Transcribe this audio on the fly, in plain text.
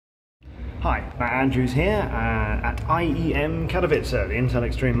Hi, Matt Andrews here at IEM Katowice, the Intel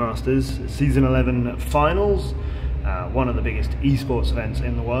Extreme Masters Season 11 Finals, one of the biggest esports events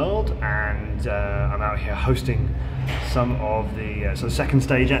in the world, and I'm out here hosting some of the sort of second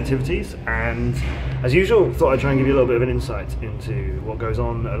stage activities, and as usual thought I'd try and give you a little bit of an insight into what goes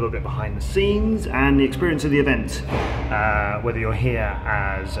on a little bit behind the scenes and the experience of the event, whether you're here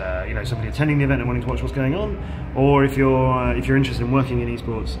as somebody attending the event and wanting to watch what's going on, or if you're interested in working in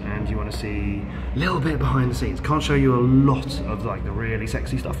esports and you want to see a little bit behind the scenes. Can't show you a lot of like the really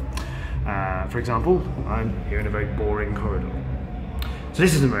sexy stuff. For example, I'm here in a very boring corridor, so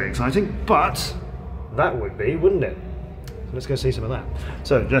this isn't very exciting, but that would be, wouldn't it? So let's go see some of that.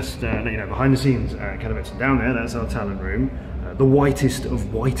 So just behind the scenes, Katowice. Down there, that's our talent room, the whitest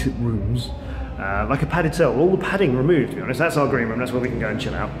of white rooms, like a padded cell. All the padding removed, to be honest. That's our green room. That's where we can go and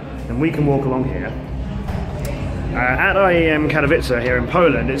chill out, and we can walk along here. At IEM Katowice here in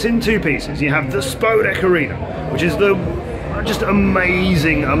Poland, it's in two pieces. You have the Spodek arena, which is the just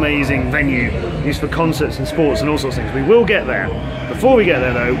amazing venue used for concerts and sports and all sorts of things. We will get there. Before we get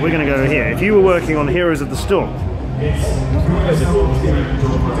there though, we're going to go here. If you were working on Heroes of the Storm,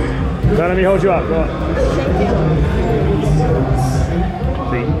 let me hold you up. Go on.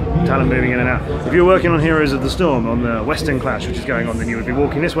 See, talent moving in and out. If you were working on Heroes of the Storm on the Western Clash, which is going on, then you would be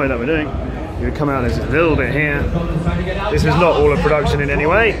walking this way that we're doing. You would come out, there's a little bit here. This is not all of production in any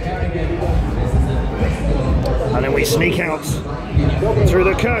way. And then we sneak out through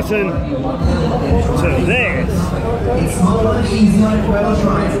the curtain to this. It's not easy on forever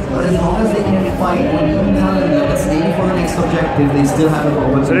tries, but as long as they can fight and stay for the next objective, they still have a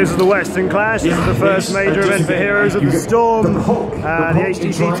moment. So this is the Western Clash. This is the first major event for Heroes of the Storm. The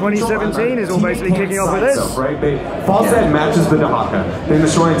HTC 2017 is all basically kicking off with this. Falstad matches the Dahaka. Then the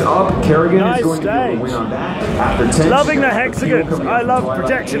shrine's up. Kerrigan is going to be able to win on that. After 10. Loving the hexagons. I love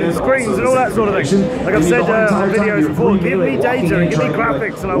protection and screens and all that sort of thing. Like I've said on videos before, give me data and give me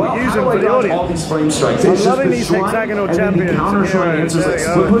graphics and I will use them for the audience. I'm loving these hexagonal champions. Heroes.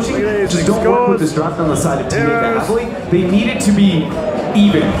 We're pushing it. Just don't work with this draft on the side of teammate athlete. They need it to be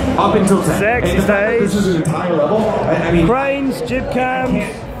even up until 10. Next stage. This is an entire level. I mean, cranes, jib cams.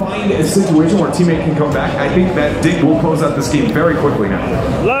 Find a situation where a teammate can come back. I think that Dig will close out this game very quickly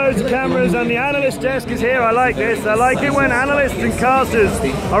now. Loads of cameras, and the analyst desk is here. I like this. I like it when analysts and casters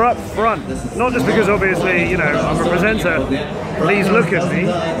are up front. Not just because obviously, I'm a presenter. Please look at me.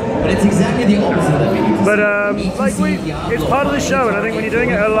 But it's exactly the opposite. But it's part of the show, and I think when you're doing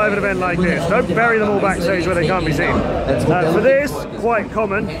it at a live event like this, don't bury them all backstage where they can't be seen. For this, quite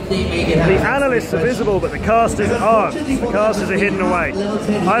common. The analysts are visible, but the casters aren't. The casters are hidden away.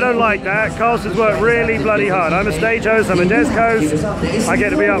 I don't like that. Casters work really bloody hard. I'm a stage host, I'm a desk host. I get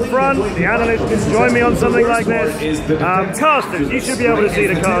to be up front. The analysts can join me on something like this. Casters, you should be able to see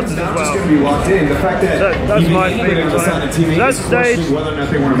the casters as well. So that's my feelings on it. That's the stage. Whether or not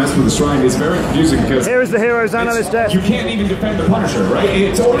they want to mess with the shrine is very confusing because here is the Heroes analyst desk. You can't even defend the Punisher, right?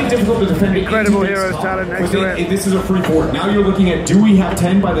 It's only difficult to defend incredible Heroes talent next to it. This is a free for it. Now you're looking at, do we have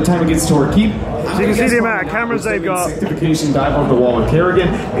 10 by the time it gets to our keep? So you can see the amount of cameras they've got. Sanctification, dive off the wall with Kerrigan.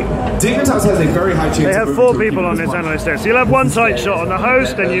 Dignitas has a very high chance. They have 4 people on this analyst desk. So you'll have one tight shot on the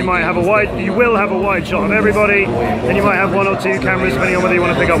host, then you might have a wide. You will have a wide shot on everybody. Then you might have 1 or 2 cameras, depending on whether you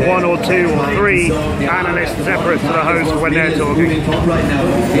want to pick up 1 or 2 or 3 analysts separate to the host when they're talking.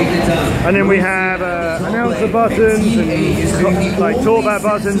 And then we have announcer buttons and like talkback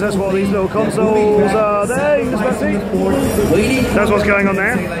buttons. That's what these little consoles are there. You just see. That's what's going on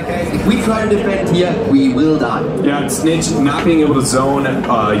there. If we try to defend here, we will die. Yeah, Snitch not being able to zone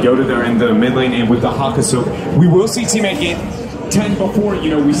Yoda there in the mid lane and with the Haka, so we will see teammate get 10 before,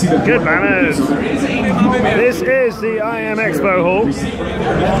 we see the good manners. This is the IEM Expo Hall.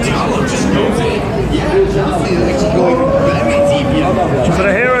 So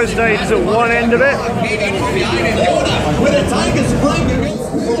the hero stage is at one end of it.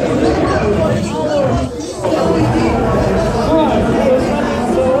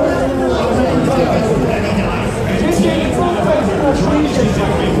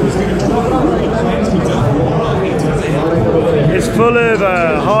 It's full of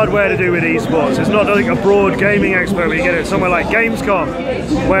hardware to do with esports. It's not like a broad gaming expo where you get it somewhere like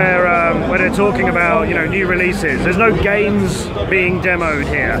Gamescom, where they're talking about new releases. There's no games being demoed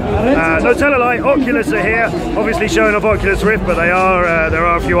here. No Telelight, Oculus are here, obviously showing off Oculus Rift, but there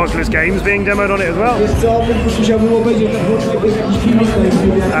are a few Oculus games being demoed on it as well.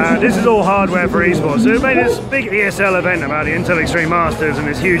 This is all hardware for esports. So it made this big ESL event about the Intel Extreme Masters and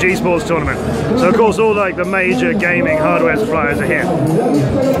this huge esports tournament. So of course all like the major gaming hardware suppliers are here. You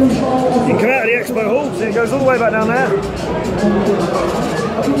can come out of the expo hall, so it goes all the way back down there.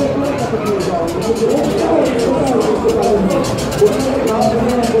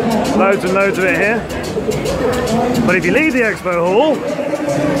 Loads and loads of it here. But if you leave the expo hall,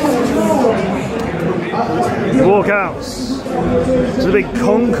 you walk out. There's a big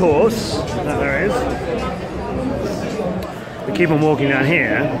concourse that there is. We keep on walking down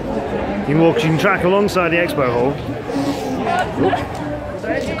here. You can track alongside the expo hall.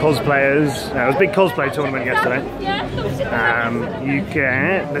 Cosplayers. There was a big cosplay tournament yesterday. You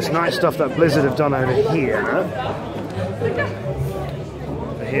get this nice stuff that Blizzard have done over here.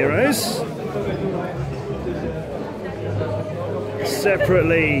 The heroes.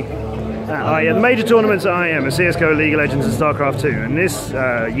 Separately, the major tournaments at IEM are CSGO, League of Legends and Starcraft 2. And this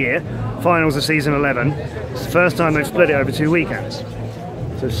year, finals of Season 11. It's the first time they've split it over 2 weekends.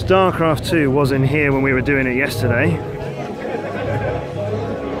 So Starcraft 2 was in here when we were doing it yesterday.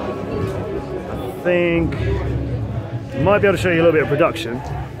 I think I might be able to show you a little bit of production.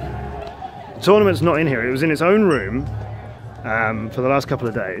 The tournament's not in here. It was in its own room for the last couple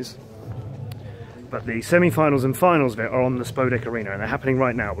of days. But the semi-finals and finals of it are on the Spodek arena, and they're happening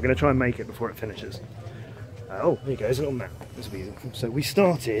right now. We're going to try and make it before it finishes. Oh, there you go. There's a little map. This will be easy. So we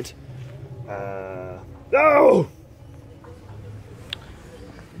started. Oh!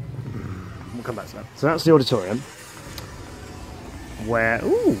 We'll come back to that. So that's the auditorium. Where?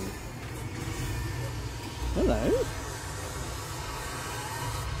 Ooh. Hello.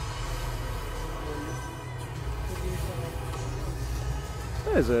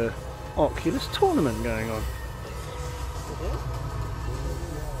 There's a Oculus tournament going on.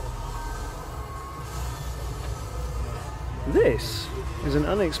 This is an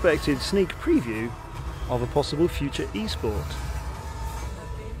unexpected sneak preview of a possible future esport.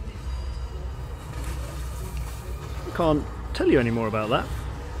 I can't tell you any more about that.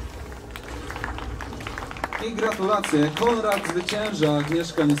 I gratulacje, Konrad zwycięża,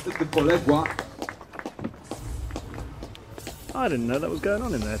 Agnieszka niestety poległa. I didn't know that was going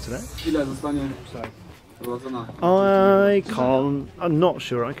on in there today. Ile zostanie prowadzona? I'm not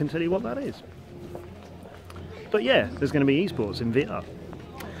sure I can tell you what that is. But yeah, there's going to be esports in VR.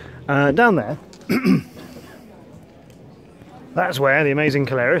 Down there, that's where the amazing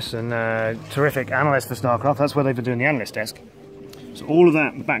Caleris and terrific Analyst for Starcraft, that's where they've been doing the Analyst desk. So all of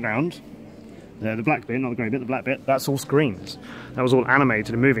that background, the black bit, not the grey bit, the black bit, that's all screens. That was all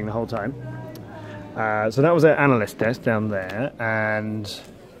animated and moving the whole time. So that was their Analyst desk down there, and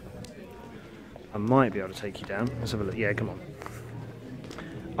I might be able to take you down. Let's have a look. Yeah, come on.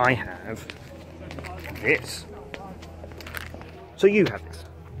 I have this. So you have this.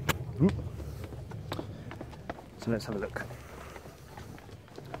 So let's have a look.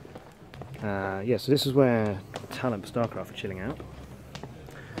 Yeah, so this is where talent for Starcraft are chilling out.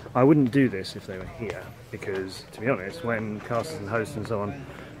 I wouldn't do this if they were here, because, to be honest, when casters and hosts and so on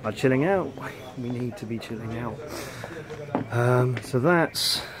are chilling out, we need to be chilling out. So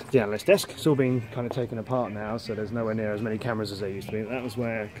that's the Analyst desk. It's all been kind of taken apart now, so there's nowhere near as many cameras as there used to be. That was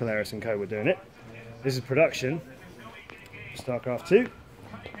where Caleris and Co were doing it. This is production, StarCraft 2.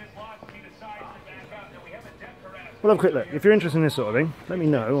 We'll have a quick look. If you're interested in this sort of thing, let me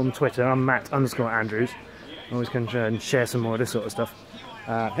know on Twitter. I'm Matt_Andrews. I always can try and share some more of this sort of stuff.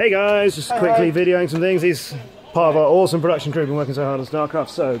 Hey guys, just quickly videoing some things. He's part of our awesome production crew, been working so hard on StarCraft.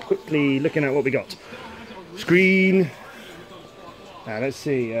 So quickly looking at what we got. Screen. Let's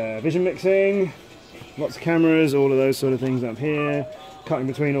see, vision mixing, lots of cameras, all of those sort of things up here. Cutting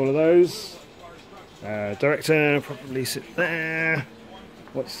between all of those. Director, probably sit there.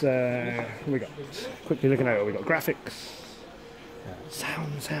 What's what we got? Quickly looking at what we got. Graphics.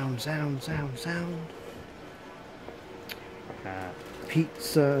 Sound.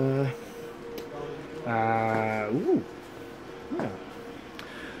 Pizza. Ooh. Yeah.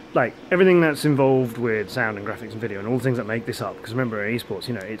 Like everything that's involved with sound and graphics and video and all the things that make this up. Because remember, esports,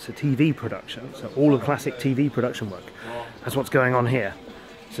 you know, it's a TV production, so all the classic TV production work. That's what's going on here.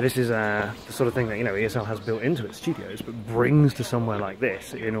 So this is the sort of thing that, you know, ESL has built into its studios, but brings to somewhere like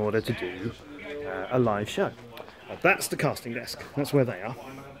this in order to do a live show. That's the casting desk. That's where they are.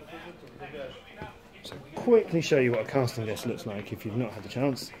 So quickly show you what a casting desk looks like if you've not had the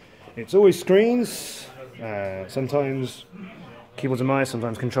chance. It's always screens, sometimes keyboards and mice,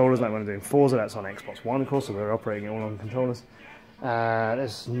 sometimes controllers, like when I'm doing Forza, that's on Xbox One, of course, so we're operating it all on controllers.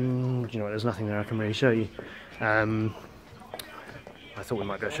 There's, you know what, there's nothing there I can really show you. I thought we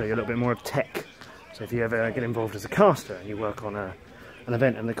might be able to show you a little bit more of tech. So if you ever get involved as a caster and you work on an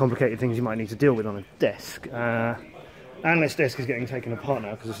event and the complicated things you might need to deal with on a desk, Analyst desk is getting taken apart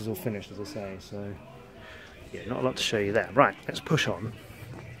now because this is all finished, as I say, so yeah, not a lot to show you there. Right, let's push on.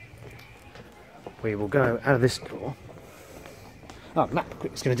 We will go out of this door Oh, map,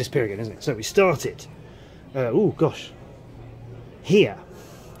 quick, it's going to disappear again, isn't it? So we started, oh gosh, here,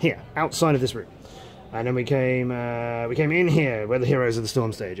 outside of this room. And then we came in here, where the Heroes of the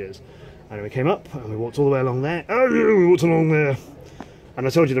Storm stage is. And then we came up, and we walked all the way along there. Oh, we walked along there. And I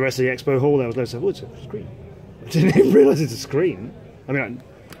told you the rest of the Expo hall, there was no stuff. Oh, it's a screen. I didn't even realise it's a screen. I mean,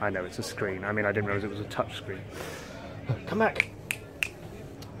 I know it's a screen. I mean, I didn't realise it was a touch screen. Come back.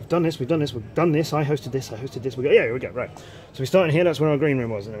 We've done this, we've done this. I hosted this. We go, yeah, here we go, right. So we started here, that's where our green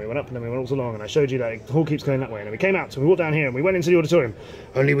room was, and then we went up and then we went all along, and I showed you that the hall keeps going that way, and then we came out, so we walked down here, and we went into the auditorium.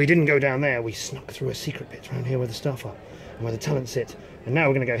 Only we didn't go down there, we snuck through a secret bit around here where the staff are, and where the talent sit. And now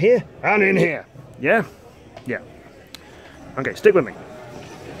we're going to go here, and in here. Yeah? Yeah. Okay, stick with me.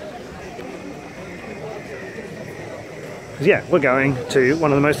 Because yeah, we're going to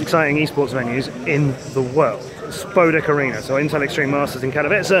one of the most exciting esports venues in the world. Spodek Arena. So Intel Extreme Masters in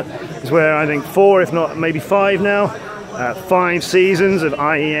Katowice is where I think 4, if not maybe 5 now. 5 seasons of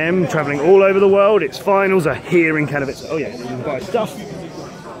IEM, travelling all over the world. Its finals are here in Katowice. Oh yeah, you can buy stuff.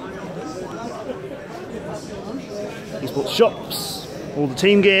 Esports shops, all the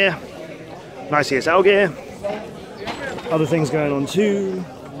team gear, nice ESL gear. Other things going on too.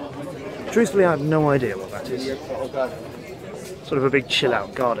 Truthfully, I have no idea what that is. Sort of a big chill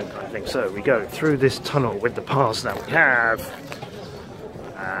out garden kind of thing. So we go through this tunnel with the pass that we have.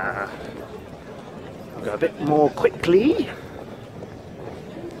 We'll go a bit more quickly.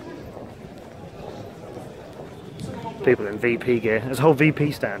 People in VP gear. There's a whole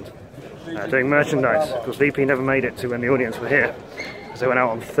VP stand doing merchandise. Of course, VP never made it to when the audience were here, because they went out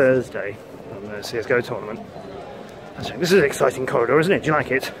on Thursday on the CSGO tournament. This is an exciting corridor, isn't it? Do you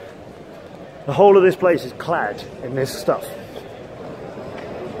like it? The whole of this place is clad in this stuff.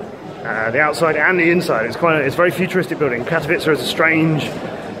 The outside and the inside. It's a very futuristic building. Katowice is a strange,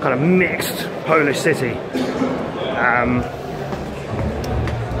 kind of mixed Polish city.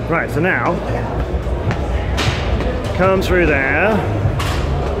 Right, so now come through there.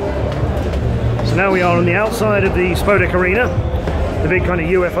 So now we are on the outside of the Spodek Arena, the big kind of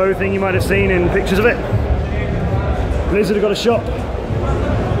UFO thing you might have seen in pictures of it. Blizzard have got a shop.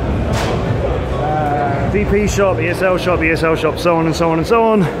 VP shop, ESL shop, so on and so on and so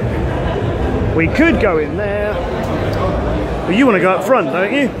on. We could go in there, but you want to go up front,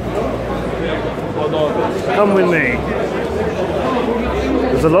 don't you? Come with me.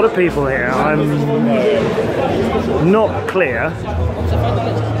 There's a lot of people here. I'm not clear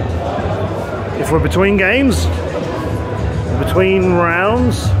if we're between games, between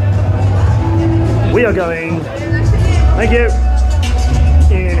rounds. We are going, thank you,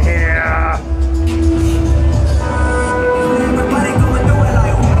 in here.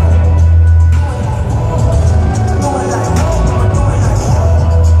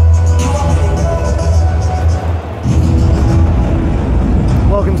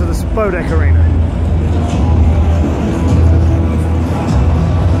 Welcome to the Spodek Arena.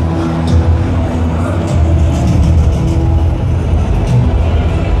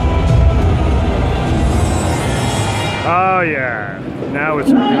 Oh yeah, now it's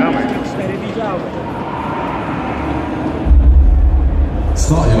coming.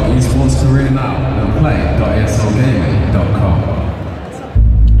 Start your esports career now at play.eslgaming.com.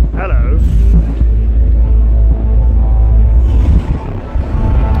 Hello.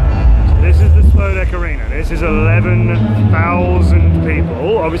 This is the Spodek Arena. This is 11,000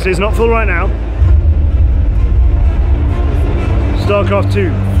 people. Obviously it's not full right now. Starcraft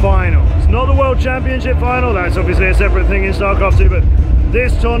 2 final. It's not the World Championship final, that's obviously a separate thing in Starcraft 2, but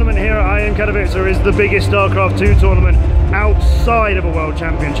this tournament here at IEM Katowice is the biggest Starcraft 2 tournament outside of a World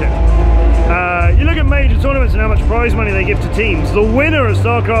Championship. You look at major tournaments and how much prize money they give to teams. The winner of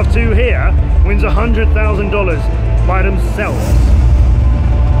Starcraft 2 here wins $100,000 by themselves.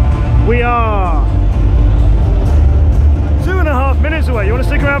 We are 2.5 minutes away. You want to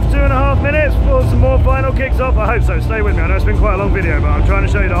stick around for 2.5 minutes before some more final kicks off? I hope so. Stay with me. I know it's been quite a long video, but I'm trying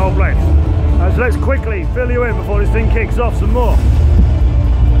to show you the whole place. So let's quickly fill you in before this thing kicks off some more.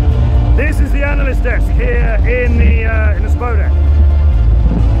 This is the analyst desk here in the Spodek.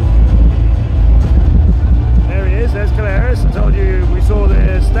 There he is. There's Kaleris. I told you we saw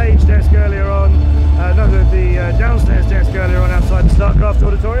the stage desk earlier on. No, the downstairs desk earlier on outside the Starcraft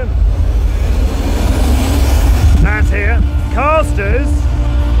auditorium. That's here. Casters.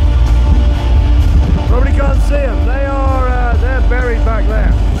 Probably can't see them. They are they're buried back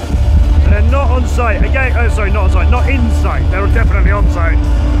there. And they're not on site. Again, oh sorry, not on site, not in sight. They're definitely on site.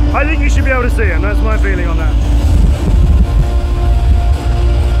 I think you should be able to see them. That's my feeling on that.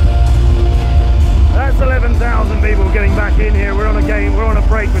 That's 11,000 people getting back in here. We're on a game. We're on a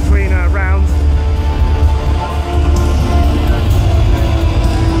break between rounds.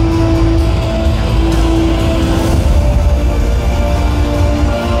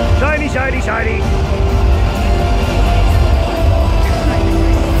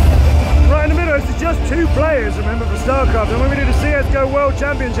 CSGO World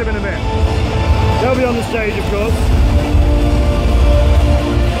Championship in a bit. They'll be on the stage, of course.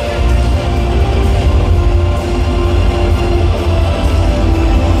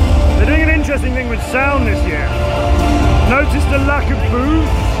 They're doing an interesting thing with sound this year. Notice the lack of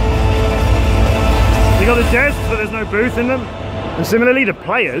booths. You got the desks, but there's no booth in them. And similarly, the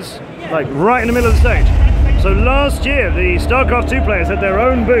players, like right in the middle of the stage. So last year, the Starcraft 2 players had their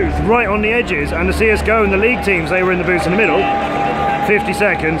own booth right on the edges, and the CSGO and the league teams, they were in the booths in the middle. 50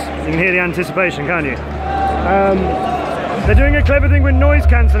 seconds, you can hear the anticipation, can't you? They're doing a clever thing with noise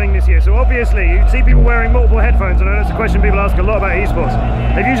cancelling this year. So obviously, you see people wearing multiple headphones. I know that's a question people ask a lot about esports.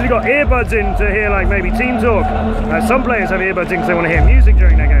 They've usually got earbuds in to hear like maybe team talk. Some players have earbuds in because they want to hear music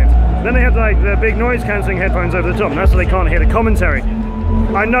during their games. Then they have like the big noise cancelling headphones over the top, and that's so they can't hear the commentary.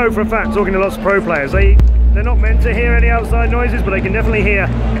 I know for a fact, talking to lots of pro players, they're not meant to hear any outside noises, but they can definitely hear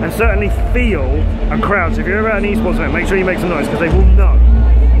and certainly feel a crowd. So if you're ever at an esports event, make sure you make some noise, because they will know.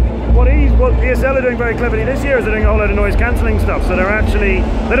 What ESL are doing very cleverly this year is they're doing a whole load of noise cancelling stuff. So they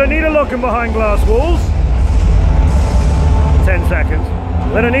don't need to lock them behind glass walls. 10 seconds.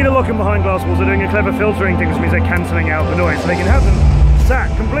 They don't need to lock them behind glass walls. They're doing a clever filtering thing, which means they're cancelling out the noise. So they can have them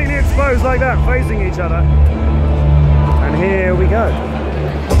sat completely exposed like that, facing each other. And here we go.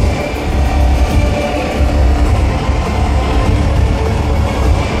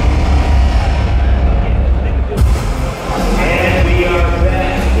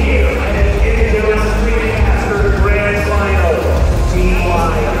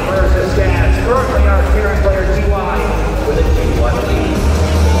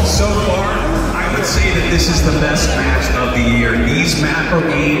 So far, I would say that this is the best match of the year. These macro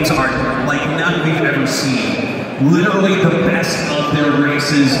games are like none we've ever seen. Literally the best of their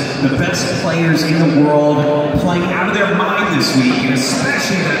races, the best players in the world playing out of their mind this week, and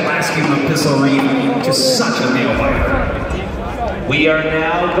especially that last game of Pistol Reef, just such a nail biter. We are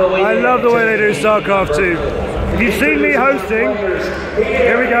now going. I love the way they do StarCraft 2. If you've seen me hosting,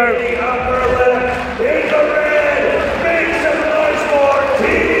 here we go.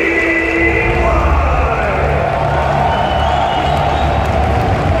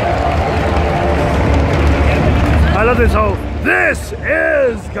 I love this whole "this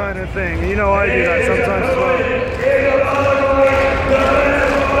is" kind of thing. You know I do that sometimes as well.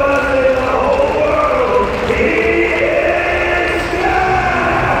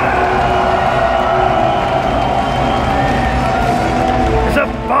 It's a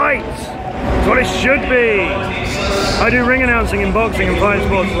fight! It's what it should be! I do ring announcing in boxing and fight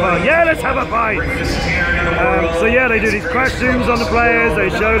sports as well. Yeah, let's have a fight! So yeah, they do these crash zooms on the players, they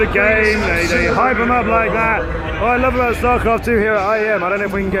show the game, they hype them up like that. What I love about StarCraft 2 here at IEM, I don't know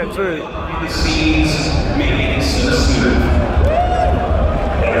if we can get through.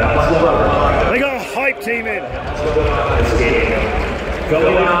 They got a hype team in.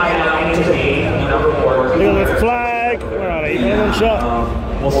 Look at the flag. Where are they? One shot.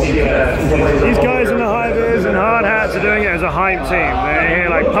 These guys in the high vis and hard hats are doing it as a hype team. They're here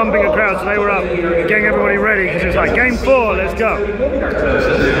like pumping a crowd, so they were up getting everybody ready because it's like game 4, let's go.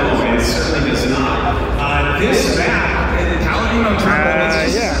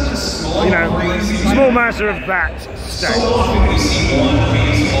 Yeah, you know, small matter of that stage.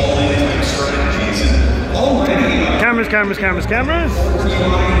 Cameras.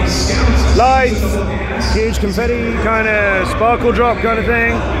 Lights, huge confetti kind of sparkle drop kind of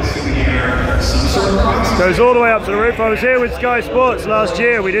thing. Goes all the way up to the roof. I was here with Sky Sports last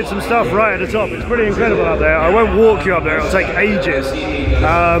year. We did some stuff right at the top. It's pretty incredible up there. I won't walk you up there. It'll take ages.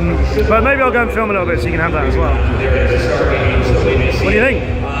 But maybe I'll go and film a little bit so you can have that as well. What do you think?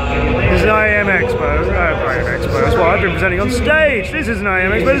 This is IEM Expo. That's what I've been presenting on stage. This is an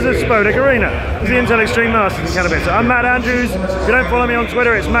IEM Expo. This is a Spodek Arena. This is the Intel Extreme Masters in Katowice. I'm Matt Andrews. If you don't follow me on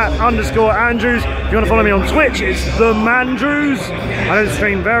Twitter, it's Matt_Andrews. If you want to follow me on Twitch, it's The Mandrews. I don't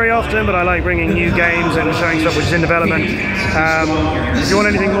stream very often, but I like bringing new games and showing stuff which is in development. If you want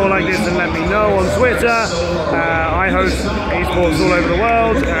anything more like this, then let me know on Twitter. I host esports all over the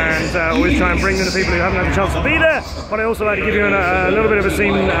world and always try and bring them to people who haven't had the chance to be there. But I also like to give you a little bit of a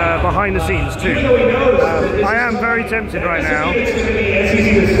scene behind the scenes too. I am very tempted right now to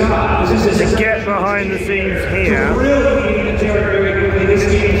get behind the scenes here.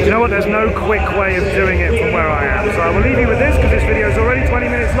 You know what, there's no quick way of doing it from where I am. So I will leave you with this because this video is already 20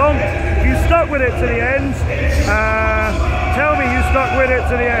 minutes long. If you stuck with it to the end, tell me you stuck with it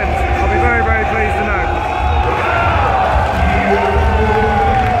to the end. I'll be very, very pleased to know.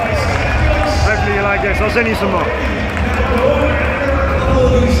 Hopefully you like this. I'll send you some more.